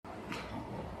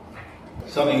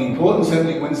Something important's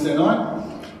happening Wednesday night.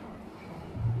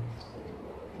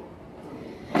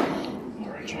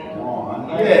 Come on.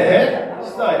 Yeah.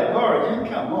 State of Origin,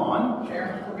 come on.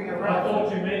 I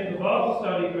thought you meant the Bible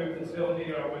study group that's held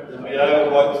here on Wednesday. Yeah,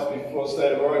 like before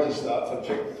State of Origin starts, I've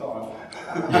checked the time.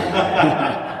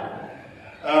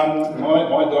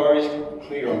 My diary's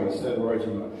clear on the State of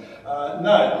Origin.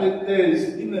 No, there's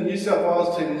in the New South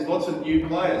Wales team, there's lots of new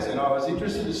players, and I was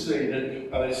interested to see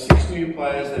that there's 6 new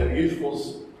players, they're a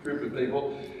youthful group of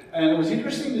people, and it was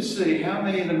interesting to see how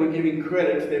many of them were giving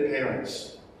credit to their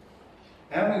parents.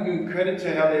 How many give credit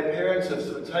to how their parents have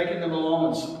sort of taken them along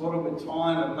and supported them with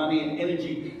time and money and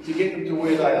energy to get them to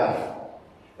where they are.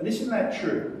 And isn't that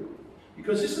true?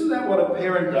 Because isn't that what a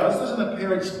parent does? Doesn't a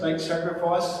parent make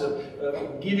sacrifices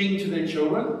of giving to their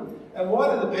children? And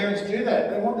why do the parents do that?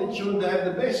 They want their children to have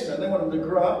the best. And they want them to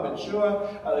grow up mature.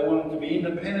 They want them to be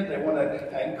independent. They want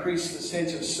to increase the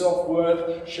sense of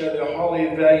self-worth, show their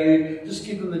highly value, just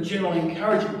give them the general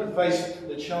encouragement to face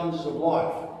the challenges of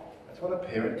life. That's what a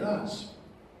parent does.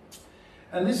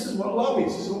 And this is what love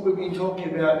is. This is what we've been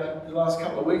talking about the last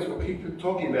couple of weeks. We'll keep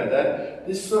talking about that.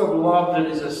 This sort of love that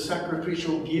is a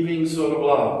sacrificial, giving sort of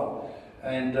love.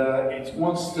 And it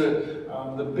wants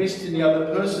the best in the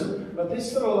other person. But this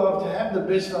sort of love, to have the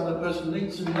best in the other person,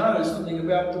 needs to know something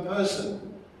about the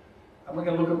person. And we're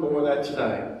going to look at more of that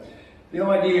today. The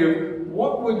idea of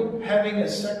what would having a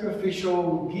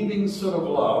sacrificial, giving sort of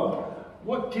love,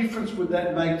 what difference would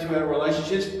that make to our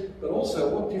relationships? But also,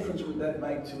 what difference would that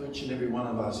make to each and every one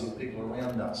of us if people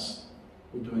around us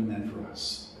were doing that for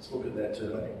us? Let's look at that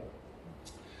today.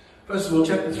 First of all,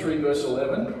 chapter 3, verse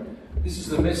 11. This is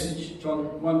the message,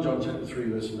 1 John chapter 3,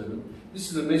 verse 11. This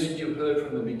is the message you've heard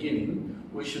from the beginning.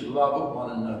 We should love one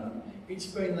another. It's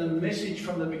been the message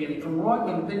from the beginning, from right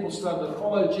when people started to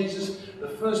follow Jesus, the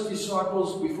first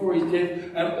disciples before his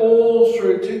death, and all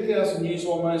through 2,000 years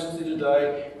almost to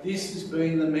today, this has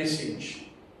been the message.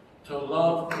 To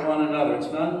love one another. It's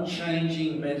an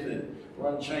unchanging method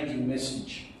or unchanging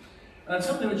message. And it's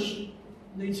something which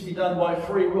needs to be done by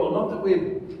free will. Not that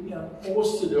we're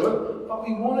forced to do it, but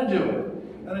we want to do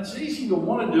it. And it's easy to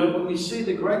want to do it when we see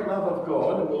the great love of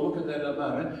God, and we'll look at that in a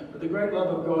moment, but the great love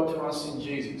of God to us in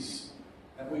Jesus.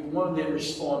 And we want to then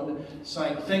respond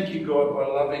saying, thank you, God, by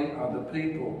loving other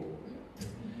people.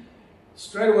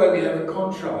 Straight away we have a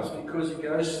contrast because it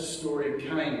goes to the story of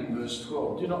Cain in verse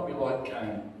 12. Do not be like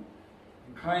Cain.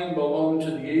 Cain belonged to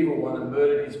the evil one and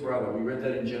murdered his brother. We read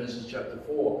that in Genesis chapter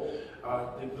 4.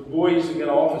 The boys are going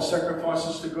to offer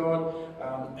sacrifices to God,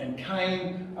 and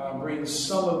Cain brings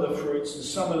some of the fruits and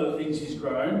some of the things he's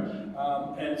grown,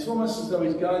 and it's almost as though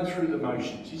he's going through the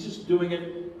motions. He's just doing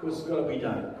it because it's got to be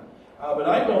done. But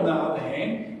Abel, on the other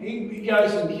hand, he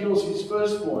goes and kills his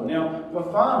firstborn. Now, for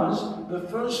farmers, the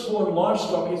firstborn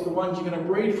livestock is the ones you're going to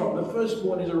breed from. The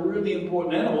firstborn is a really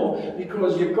important animal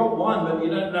because you've got one, but you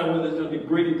don't know whether there's going to be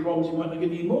breeding problems, you might not get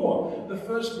any more. The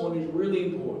firstborn is really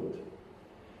important.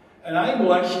 And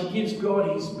Abel actually gives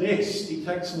God his best. He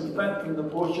takes some fat from the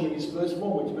portion of his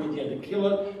firstborn, which means he had to kill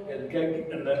it.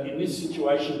 And in this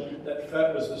situation, that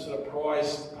fat was the sort of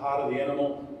prized part of the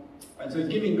animal. And so he's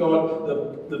giving God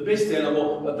the best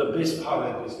animal, but the best part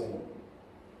of that best animal.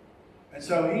 And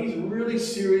so he's really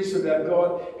serious about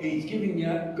God. He's giving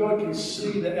out. God can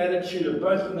see the attitude of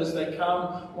both of them as they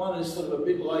come. One is sort of a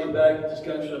bit laid back, just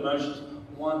going through the motions.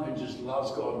 One who just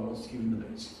loves God and wants to give him the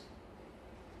best.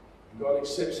 God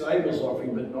accepts Abel's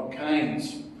offering, but not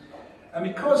Cain's. And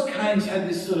because Cain's had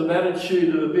this sort of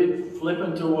attitude of a bit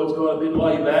flippant towards God, a bit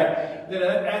laid back, then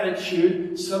that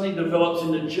attitude suddenly develops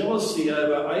into jealousy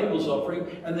over Abel's offering,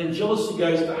 and then jealousy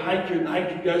goes to hatred, and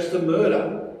hatred goes to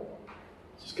murder.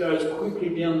 It just goes quickly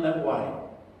down that way.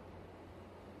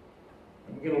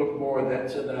 And we're going to look more at that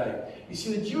today. You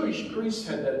see, the Jewish priests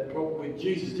had that problem with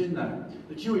Jesus, didn't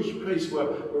they? The Jewish priests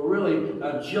were really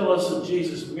jealous of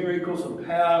Jesus' miracles and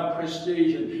power and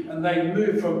prestige, and they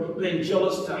moved from being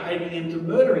jealous to hating him to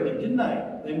murdering him, didn't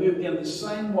they? They moved down the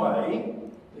same way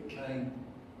that Cain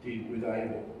did with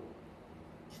Abel.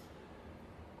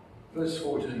 Verse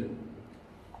 14.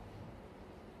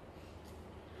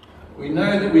 We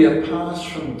know that we are passed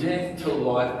from death to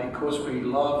life because we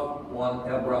love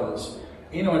our brothers.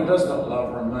 Anyone who does not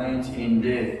love remains in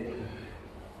death.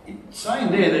 It's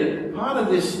saying there that part of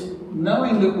this,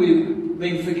 knowing that we've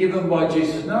been forgiven by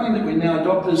Jesus, knowing that we're now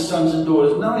adopted as sons and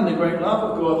daughters, knowing the great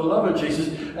love of God, the love of Jesus,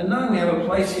 and knowing we have a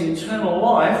place in eternal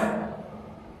life,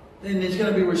 then there's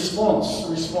going to be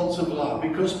response of love.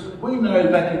 Because we know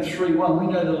back in 3:1,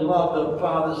 we know the love the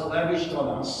Father's lavished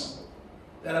on us.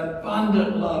 That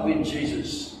abundant love in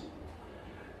Jesus.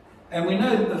 And we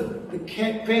know that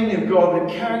family of God,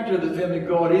 the character of the family of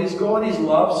God is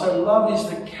love, so love is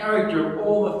the character of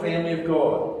all the family of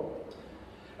God.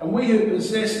 And we who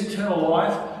possess eternal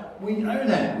life, we know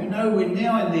that. We know we're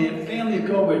now in the family of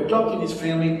God, we're adopted in His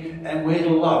family, and we're to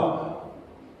love.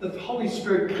 The Holy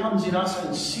Spirit comes in us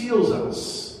and seals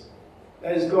us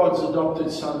as God's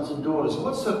adopted sons and daughters.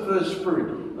 What's the first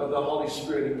fruit of the Holy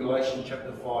Spirit in Galatians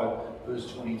chapter 5,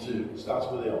 verse 22? It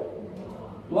starts with L.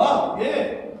 Love,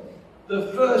 yeah. The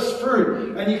first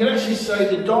fruit. And you can actually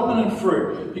say the dominant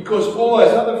fruit, because all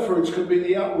those other fruits could be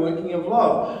the outworking of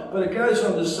love. But it goes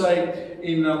on to say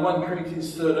in 1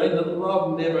 Corinthians 13 that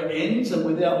love never ends, and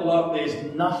without love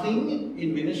there's nothing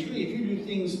in ministry. If you do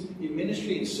things in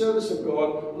ministry, in service of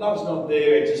God, love's not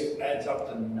there, it just adds up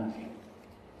to nothing.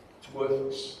 It's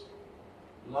worthless.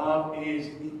 Love is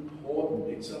important.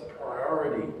 It's a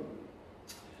priority.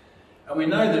 And we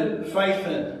know that faith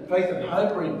and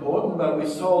hope are important, but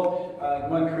we're told in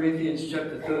 1 Corinthians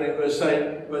chapter 13, verse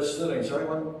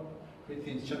 1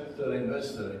 Corinthians chapter 13,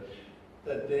 verse 30,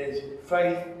 that there's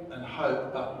faith and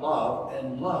hope, but love,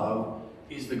 and love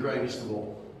is the greatest of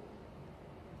all.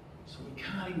 So we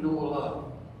can't ignore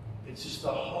love. It's just the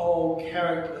whole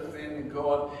character of the family of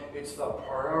God. It's the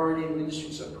priority in ministry.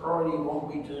 It's a priority in what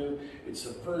we do. It's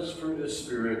the first fruit of the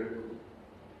Spirit.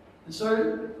 And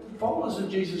so followers of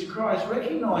Jesus Christ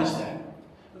recognise that.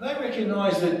 They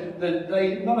recognise that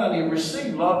they not only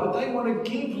receive love, but they want to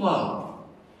give love.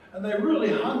 And they really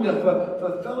hunger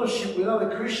for fellowship with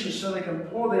other Christians so they can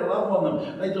pour their love on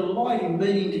them. They delight in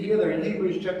meeting together. In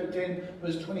Hebrews chapter 10,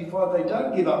 verse 25, they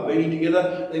don't give up meeting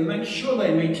together. They make sure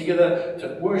they meet together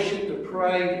to worship, to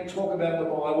pray, to talk about the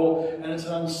Bible. And it's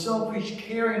an unselfish,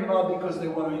 caring love because they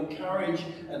want to encourage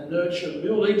and nurture,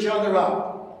 build each other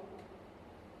up.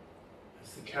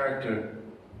 It's the character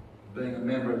of being a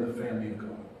member of the family of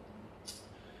God.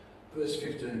 Verse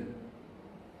 15.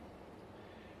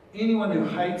 Anyone who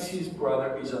hates his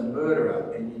brother is a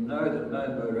murderer, and you know that no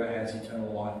murderer has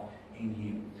eternal life in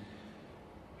him.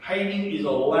 Hating is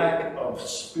a lack of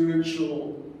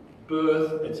spiritual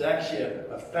birth. It's actually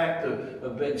a fact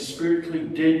of being spiritually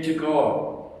dead to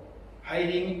God.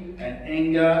 Hating and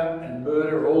anger and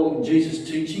murder are all in Jesus'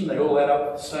 teaching. They all add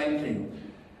up to the same thing.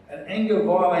 And anger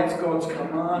violates God's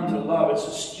command to love. It's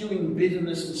a stewing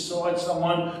bitterness inside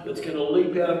someone that's going to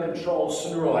leap out of control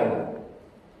sooner or later.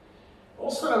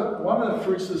 Also, one of the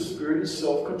fruits of the Spirit is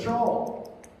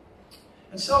self-control.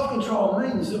 And self-control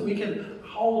means that we can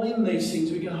hold in these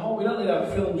things. We don't let our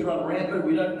feelings run rampant.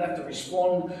 We don't have to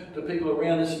respond to people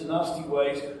around us in nasty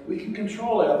ways. We can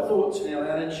control our thoughts and our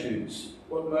attitudes,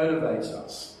 what motivates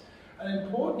us. And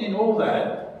important in all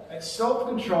that, and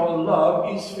self-control and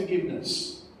love, is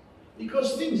forgiveness.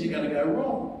 Because things are going to go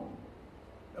wrong.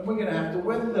 And we're going to have to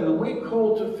weather them. And we're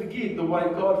called to forgive the way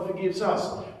God forgives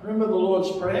us. Remember the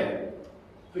Lord's Prayer?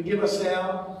 Forgive us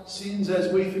our sins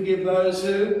as we forgive those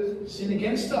who sin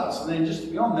against us. And then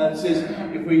just beyond that, it says,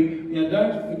 if we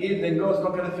don't forgive, then God's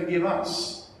not going to forgive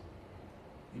us.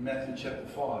 In Matthew chapter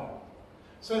 5.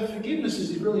 So forgiveness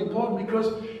is really important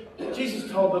because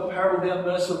Jesus told the parable of the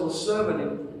unmerciful servant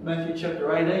in Matthew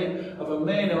chapter 18 of a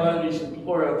man who owed his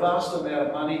employer a vast amount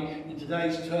of money. In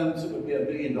today's terms, it would be $1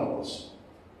 billion.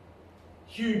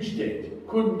 Huge debt.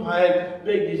 Couldn't pay it,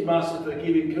 begged his master to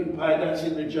forgive him, couldn't pay it, that's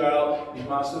in the jail. His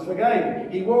master forgave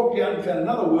him. He walked out and found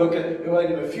another worker who owed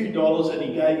him a few dollars and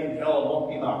he gave him hell and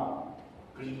locked him up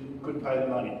because he couldn't pay the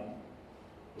money.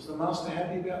 Was the master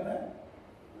happy about that?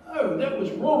 No, that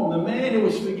was wrong. The man who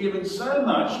was forgiven so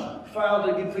much failed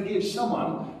to forgive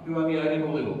someone who only owed him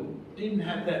a little. Didn't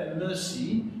have that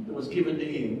mercy that was given to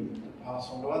him to pass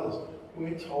on to others.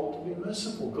 We're told to be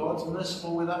merciful. God's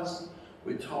merciful with us.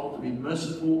 We're told to be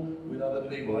merciful with other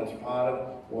people. That's part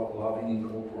of what loving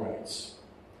incorporates.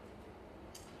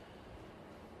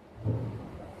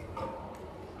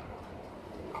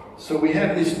 So we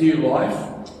have this new life,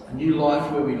 a new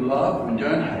life where we love, we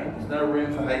don't hate. There's no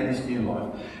room for hate in this new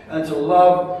life. And it's a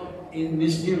love, in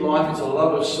this new life, it's a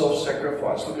love of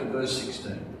self-sacrifice. Look at verse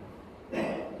 16.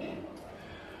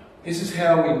 This is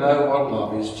how we know what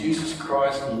love is. Jesus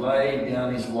Christ laid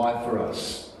down his life for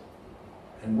us.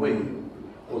 And we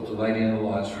ought to lay down our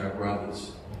lives for our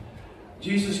brothers.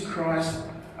 Jesus Christ,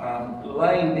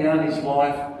 laying down his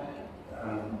life,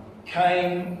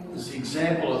 came as the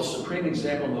example, a supreme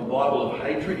example in the Bible of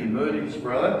hatred. He murdered his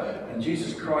brother, and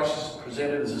Jesus Christ is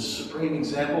presented as a supreme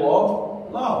example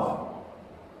of love,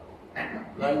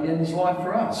 laying down his life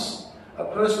for us. A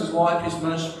person's life is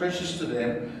most precious to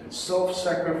them.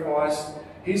 Self-sacrifice,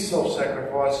 his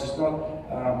self-sacrifice is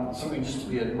not something just to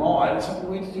be admired, it's something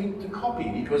we're to copy,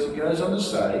 because it goes on to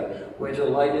say we're to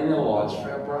lay down our lives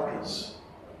for our brothers.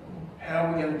 How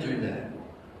are we going to do that?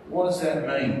 What does that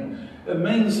mean? It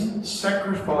means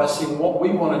sacrificing what we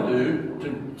want to do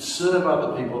to serve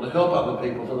other people, to help other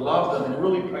people, to love them in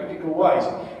really practical ways.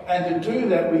 And to do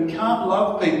that, we can't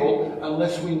love people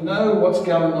unless we know what's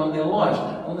going on in their lives,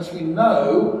 unless we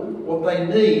know what they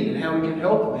need and how we can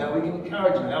help them, how we can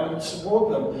encourage them, how we can support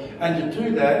them. And to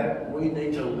do that, we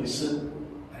need to listen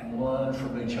and learn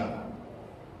from each other.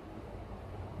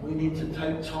 We need to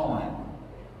take time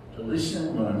to listen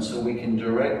and learn so we can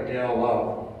direct our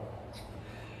love.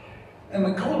 And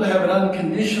we're called to have an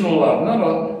unconditional love, not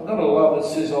a love that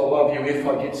says I'll love you if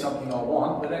I get something I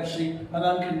want, but actually an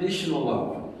unconditional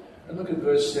love. And look at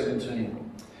verse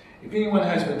 17. If anyone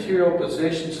has material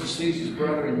possessions and sees his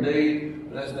brother in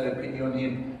need but has no pity on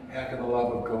him, how can the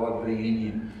love of God be in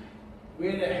him?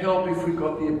 We're to help if we've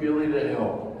got the ability to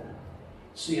help.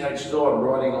 C.H. Dodd,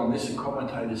 writing on this, a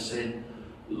commentator said,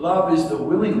 love is the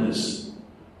willingness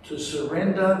to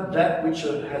surrender that which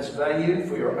has value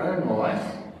for your own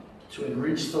life to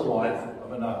enrich the life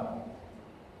of another.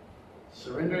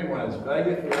 Surrendering what has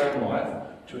value for your own life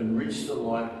to enrich the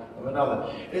life of another.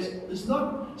 It's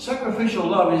not, sacrificial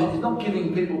love is not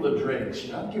giving people the dregs,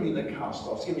 giving the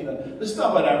cast-offs, giving the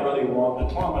stuff I don't really want,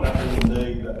 the time I don't really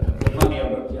need, the money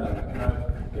I've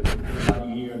got, get the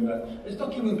money here and that. It's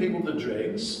not giving people the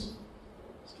dregs,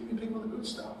 it's giving people the good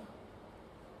stuff.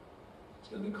 It's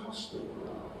going to be costly.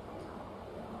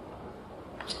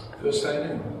 Verse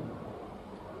 18.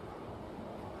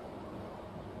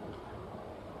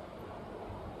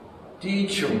 Dear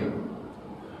children,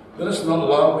 let us not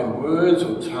love with words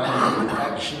or tongue, but with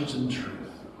actions and truth.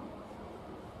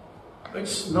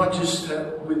 Let's not just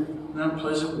have with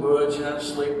unpleasant words,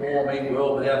 sleep warm, eat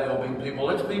well without helping people.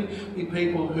 Let's be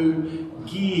people who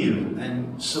give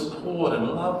and support and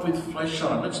love with flesh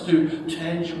on it. Let's do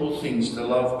tangible things to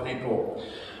love people.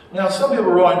 Now, some people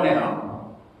right now,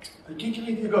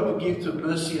 particularly if you've got the gift of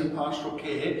mercy and pastoral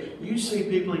care, you see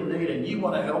people in need and you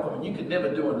want to help them and you can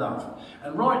never do enough.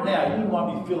 And right now you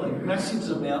might be feeling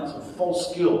massive amounts of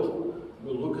false guilt.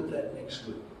 We'll look at that next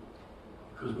week.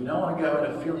 Because we don't want to go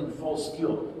into feeling false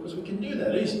guilt, because we can do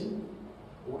that easily.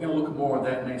 We're going to look at more of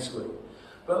that next week.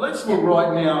 But let's look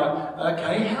right now,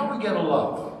 okay, how are we going to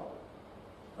love?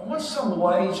 And what's some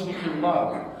ways we can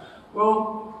love?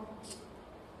 Well,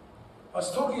 I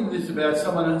was talking to this about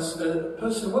someone, a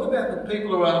person, what about the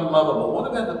people who are unlovable? What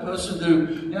about the person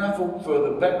who, for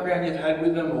the background you've had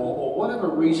with them or whatever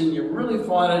reason, you really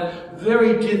find it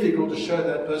very difficult to show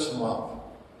that person love?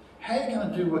 How are you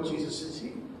going to do what Jesus says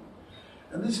here?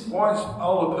 And this wise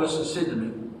older person said to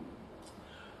me,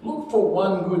 look for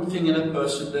one good thing in a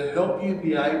person to help you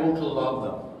be able to love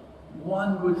them.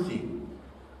 One good thing.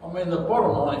 I mean, the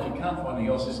bottom line, if you can't find anything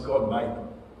else, is God made them.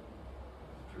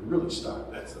 If you're really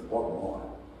stuck, that's the bottom line.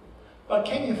 But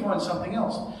can you find something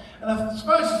else? And I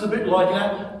suppose it's a bit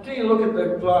like, do you look at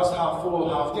the glass half full or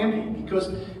half empty?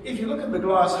 Because if you look at the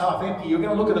glass half empty, you're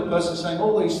going to look at the person saying,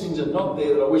 all these things are not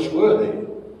there that I wish were there.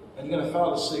 And you're going to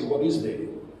fail to see what is there.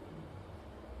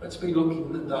 Let's be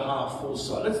looking at the half full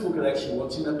side. Let's look at actually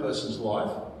what's in a person's life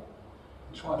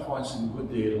and try and find some good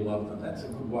there to love them. That's a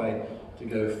good way to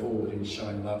go forward in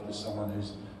showing love to someone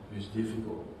who's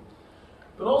difficult.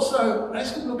 But also,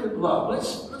 as we look at love,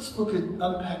 let's look at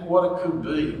unpack what it could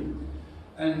be.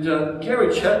 And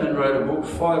Gary Chapman wrote a book,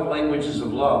 5 Languages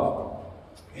of Love.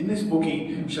 In this book,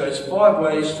 he shows 5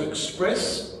 ways to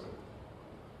express,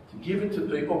 to give it to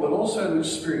people, but also to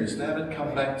experience, to have it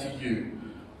come back to you.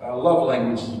 Love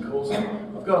languages, he calls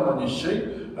them. I've got them on your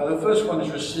sheet. The first one is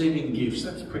receiving gifts.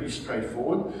 That's pretty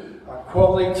straightforward.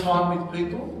 Quality time with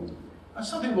people.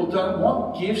 Some people don't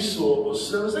want gifts or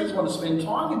service. They just want to spend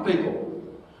time with people.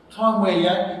 Time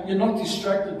where you're not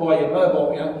distracted by your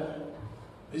mobile.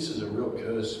 This is a real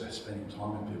curse about spending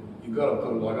time with people. You've got to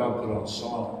put it, like I put it on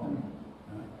silent.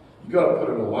 You've got to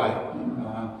put it away.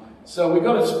 So we've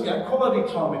got to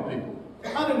quality time with people.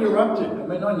 Uninterrupted. I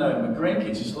mean, I know my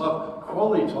grandkids just love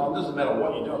quality time. Doesn't matter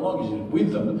what you're doing, as long as you're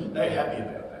with them, they're happy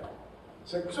about that.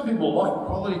 So some people like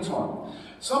quality time.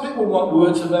 Some people want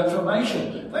words of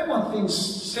affirmation. They want things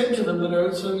said to them that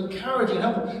are sort of encouraging,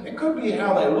 helpful. It could be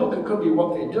how they look, it could be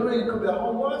what they're doing, it could be a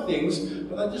whole lot of things,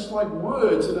 but they just like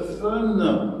words that affirm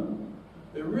them.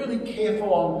 They're really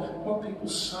careful on what people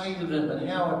say to them and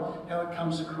how it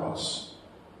comes across.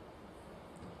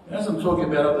 And as I'm talking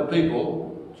about other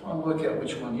people, try and work out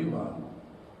which one you are.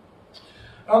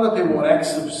 Other people want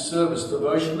acts of service,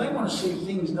 devotion. They want to see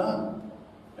things done.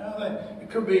 It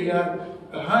could be at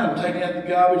home, taking out the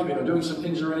garbage bin or doing some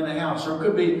things around the house. Or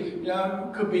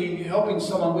it could be helping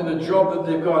someone with a job that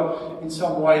they've got in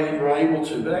some way that you're able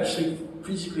to, but actually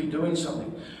physically doing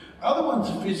something. Other ones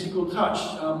are physical touch.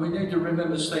 We need to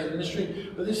remember state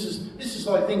ministry, but this is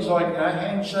like things like a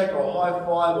handshake or a high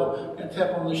five or a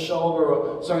tap on the shoulder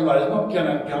or something like that. It's not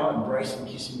going to go embracing,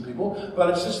 kissing people,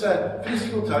 but it's just that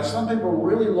physical touch. Some people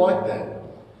really like that,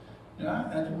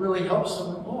 and it really helps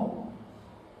them along.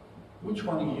 Which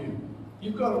one are you?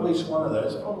 You've got at least one of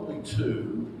those, probably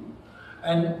two.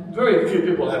 And very few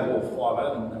people have all five.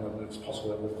 I don't know whether it's possible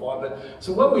to have all five. But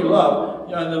so when we love,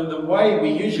 the way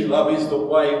we usually love is the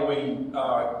way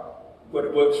what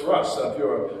it works for us. So if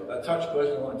you're a touch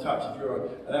person, you want to touch. If you're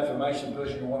an affirmation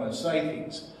person, you want to say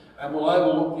things. And we'll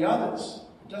overlook the others.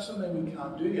 It doesn't mean we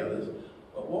can't do the others.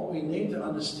 But what we need to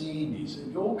understand is,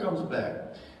 it all comes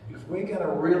back, if we're going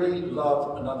to really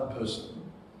love another person,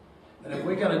 and if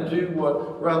we're going to do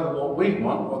rather than what we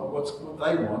want, what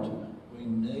they want, we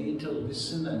need to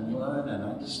listen and learn and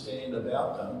understand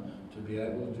about them to be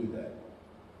able to do that.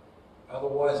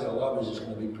 Otherwise, our love is just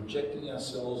going to be projecting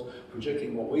ourselves,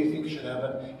 projecting what we think should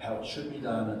happen, how it should be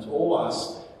done. It's all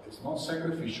us. If it's not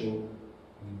sacrificial,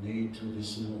 we need to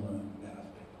listen and learn about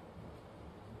other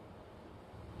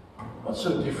people. What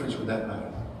sort of difference would that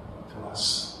make to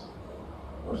us?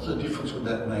 What sort of difference would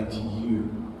that make to you?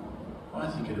 I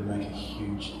think it would make a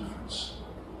huge difference.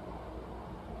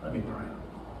 Let me pray.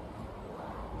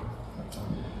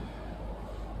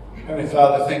 Heavenly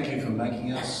Father, thank you for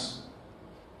making us.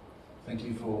 Thank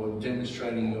you for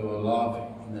demonstrating your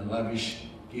love in the lavish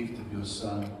gift of your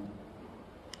Son.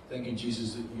 Thank you,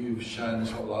 Jesus, that you've shown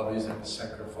us what love is, that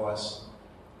sacrifice,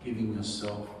 giving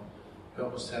yourself.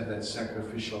 Help us to have that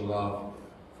sacrificial love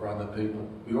for other people.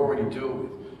 We already do it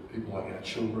with people like our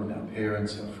children, our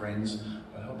parents, our friends,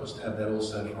 but help us to have that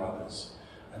also for others.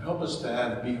 And help us to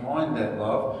have behind that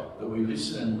love that we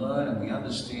listen and learn and we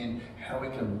understand how we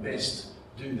can best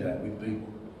do that with people.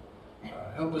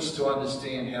 Help us to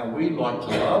understand how we like to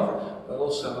love, but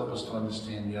also help us to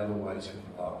understand the other ways we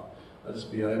can love. Let us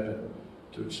be open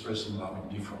to expressing love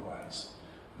in different ways.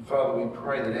 And Father, we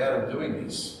pray that out of doing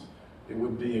this, there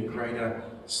would be a greater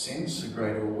sense, a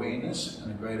greater awareness,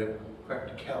 and a greater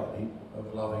practicality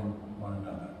of loving one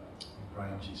another. We pray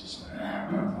in Jesus'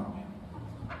 name.